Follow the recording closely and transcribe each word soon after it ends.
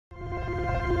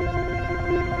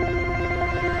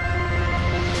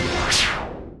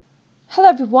Hello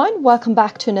everyone, welcome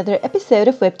back to another episode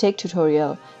of WebTech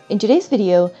Tutorial. In today's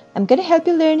video, I'm going to help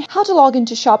you learn how to log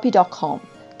into Shopee.com.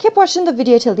 Keep watching the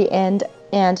video till the end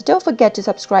and don't forget to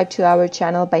subscribe to our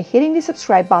channel by hitting the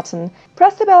subscribe button.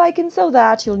 Press the bell icon so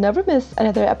that you'll never miss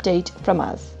another update from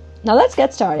us. Now let's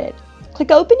get started.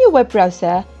 Click open your web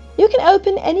browser. You can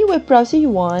open any web browser you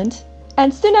want.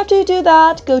 And soon after you do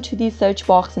that, go to the search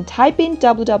box and type in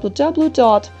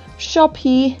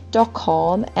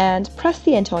www.shopee.com and press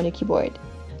the enter on your keyboard.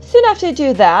 Soon after you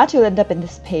do that, you'll end up in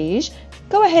this page.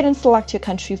 Go ahead and select your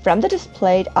country from the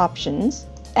displayed options.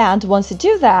 And once you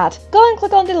do that, go and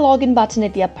click on the login button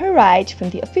at the upper right from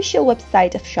the official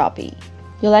website of Shopee.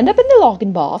 You'll end up in the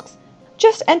login box.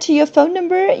 Just enter your phone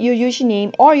number, your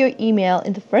username or your email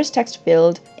in the first text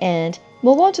field and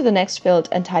move on to the next field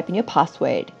and type in your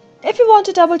password. If you want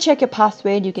to double check your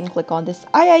password, you can click on this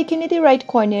eye icon in the right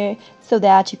corner so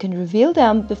that you can reveal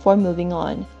them before moving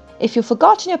on. If you've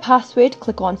forgotten your password,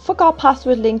 click on Forgot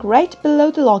Password link right below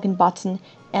the login button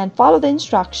and follow the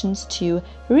instructions to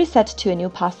reset to a new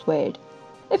password.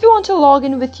 If you want to log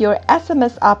in with your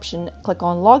SMS option, click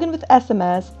on Login with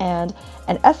SMS and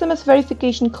an SMS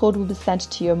verification code will be sent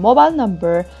to your mobile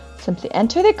number. Simply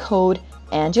enter the code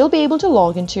and you'll be able to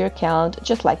log into your account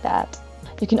just like that.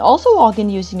 You can also log in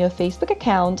using your Facebook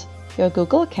account, your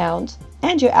Google account,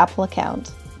 and your Apple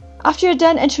account. After you're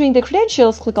done entering the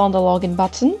credentials, click on the login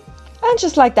button. And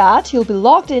just like that, you'll be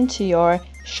logged into your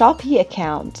Shopee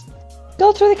account.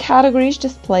 Go through the categories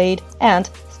displayed and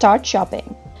start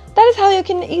shopping. That is how you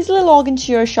can easily log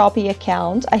into your Shopee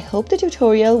account. I hope the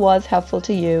tutorial was helpful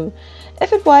to you.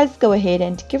 If it was, go ahead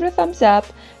and give it a thumbs up.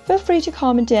 Feel free to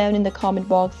comment down in the comment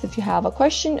box if you have a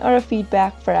question or a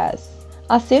feedback for us.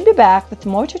 I'll soon be back with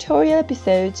more tutorial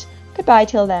episodes. Goodbye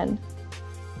till then.